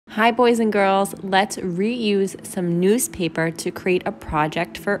Hi boys and girls, let's reuse some newspaper to create a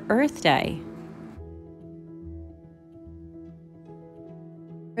project for Earth Day.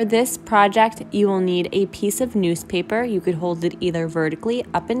 For this project, you will need a piece of newspaper. You could hold it either vertically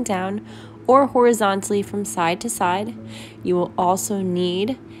up and down or horizontally from side to side. You will also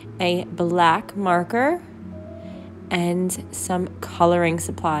need a black marker and some coloring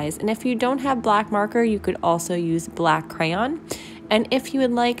supplies. And if you don't have black marker, you could also use black crayon. And if you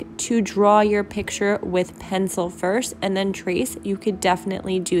would like to draw your picture with pencil first and then trace, you could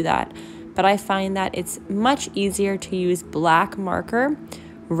definitely do that. But I find that it's much easier to use black marker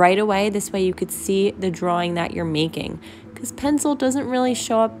right away. This way you could see the drawing that you're making, because pencil doesn't really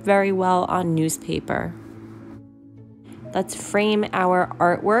show up very well on newspaper. Let's frame our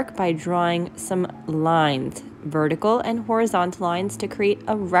artwork by drawing some lines, vertical and horizontal lines, to create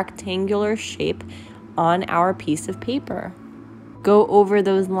a rectangular shape on our piece of paper. Go over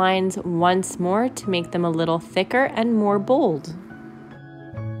those lines once more to make them a little thicker and more bold.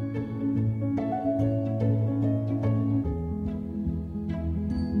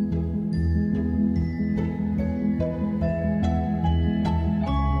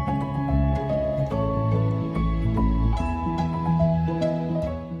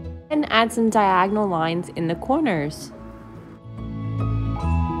 And add some diagonal lines in the corners.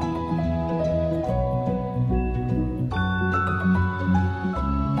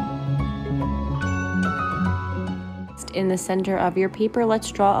 In the center of your paper,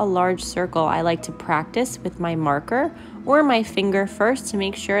 let's draw a large circle. I like to practice with my marker or my finger first to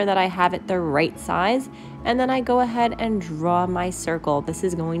make sure that I have it the right size, and then I go ahead and draw my circle. This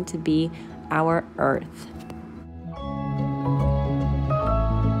is going to be our Earth.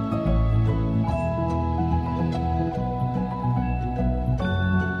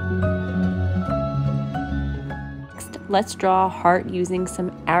 Let's draw a heart using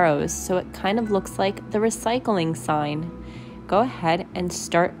some arrows so it kind of looks like the recycling sign. Go ahead and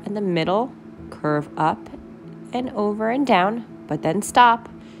start in the middle, curve up and over and down, but then stop.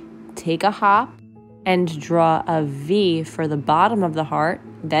 Take a hop and draw a V for the bottom of the heart,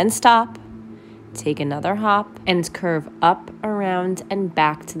 then stop. Take another hop and curve up, around, and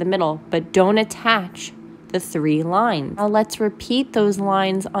back to the middle, but don't attach the 3 lines. Now let's repeat those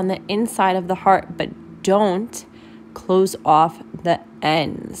lines on the inside of the heart, but don't close off the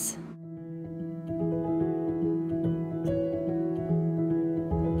ends.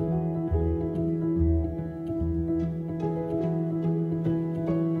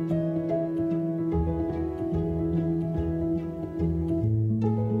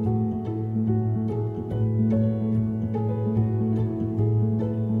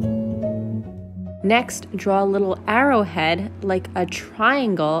 Next, draw a little arrowhead like a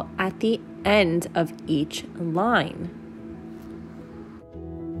triangle at the end of each line.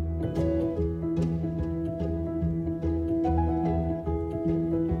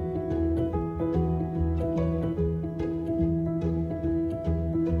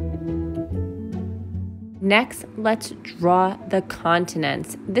 Next, let's draw the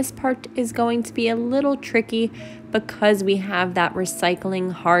continents. This part is going to be a little tricky because we have that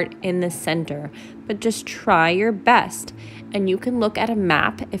recycling heart in the center, but just try your best. And you can look at a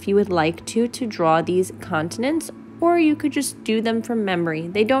map if you would like to draw these continents, or you could just do them from memory.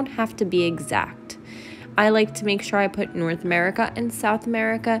 They don't have to be exact. I like to make sure I put North America and South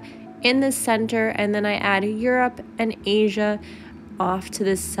America in the center, and then I add Europe and Asia off to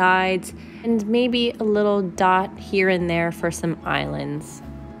the sides, and maybe a little dot here and there for some islands.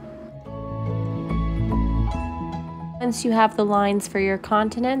 Once you have the lines for your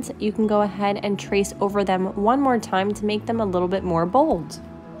continents, you can go ahead and trace over them one more time to make them a little bit more bold.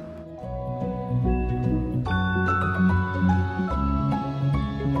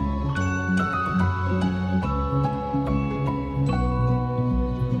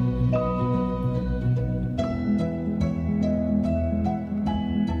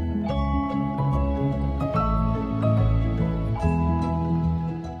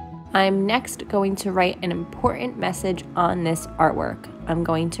 I'm next going to write an important message on this artwork. I'm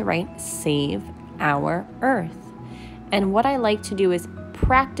going to write "Save Our Earth." And what I like to do is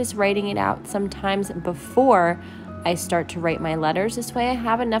practice writing it out sometimes before I start to write my letters. This way I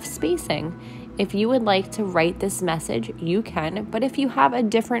have enough spacing. If you would like to write this message, you can, but if you have a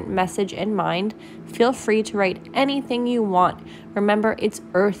different message in mind, feel free to write anything you want. Remember, it's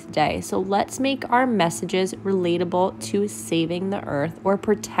Earth Day, so let's make our messages relatable to saving the Earth or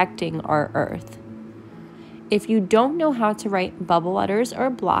protecting our Earth. If you don't know how to write bubble letters or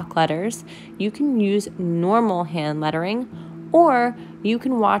block letters, you can use normal hand lettering, or you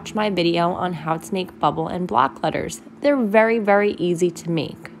can watch my video on how to make bubble and block letters. They're very, very easy to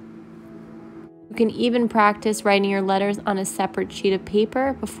make. You can even practice writing your letters on a separate sheet of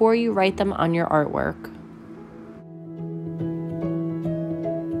paper before you write them on your artwork.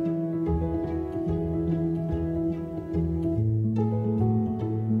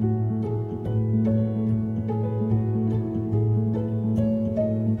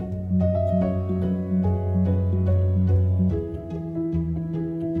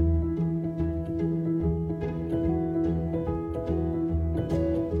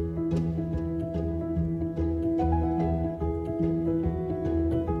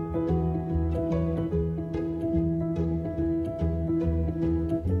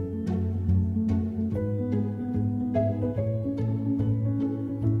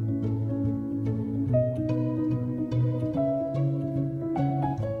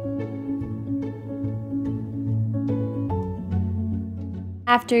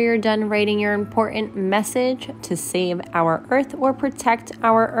 After you're done writing your important message to save our Earth or protect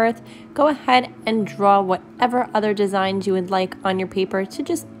our Earth, go ahead and draw whatever other designs you would like on your paper to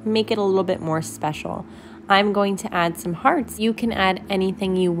just make it a little bit more special. I'm going to add some hearts. You can add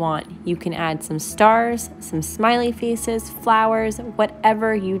anything you want. You can add some stars, some smiley faces, flowers,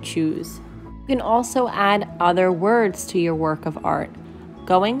 whatever you choose. You can also add other words to your work of art.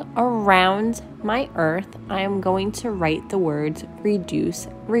 Going around my Earth, I am going to write the words reduce,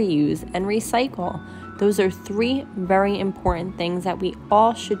 reuse, and recycle. Those are 3 very important things that we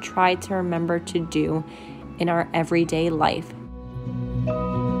all should try to remember to do in our everyday life.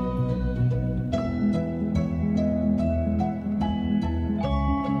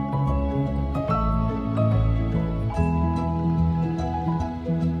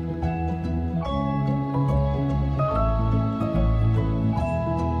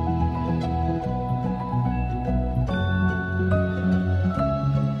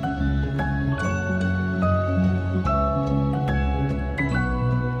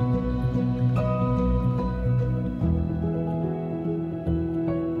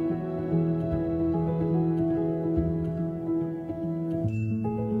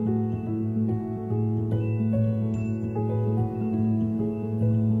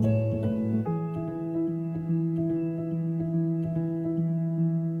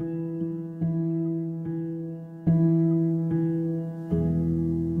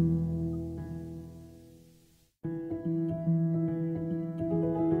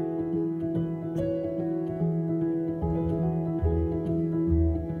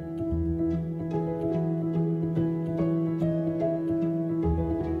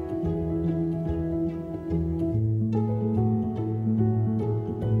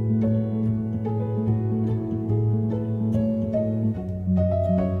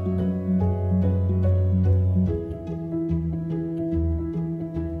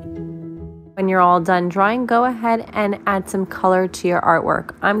 When you're all done drawing, go ahead and add some color to your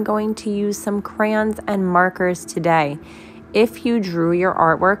artwork. I'm going to use some crayons and markers today. If you drew your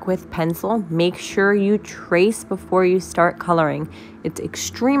artwork with pencil, make sure you trace before you start coloring. It's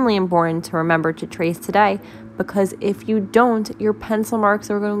extremely important to remember to trace today, because if you don't, your pencil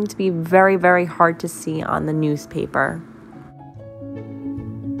marks are going to be very, very hard to see on the newspaper.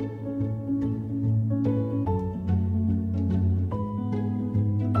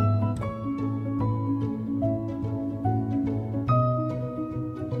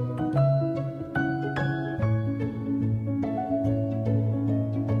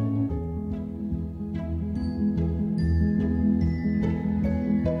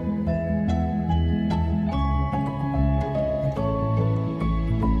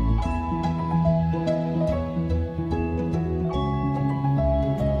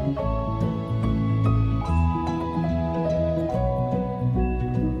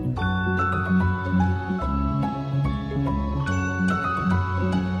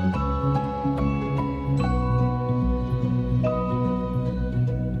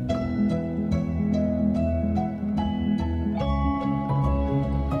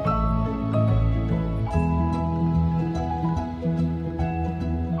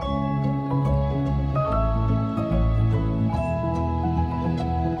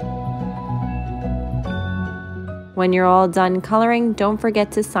 When you're all done coloring, don't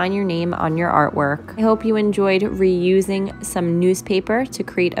forget to sign your name on your artwork. I hope you enjoyed reusing some newspaper to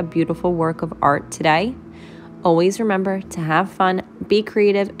create a beautiful work of art today. Always remember to have fun, be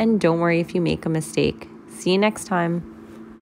creative, and don't worry if you make a mistake. See you next time.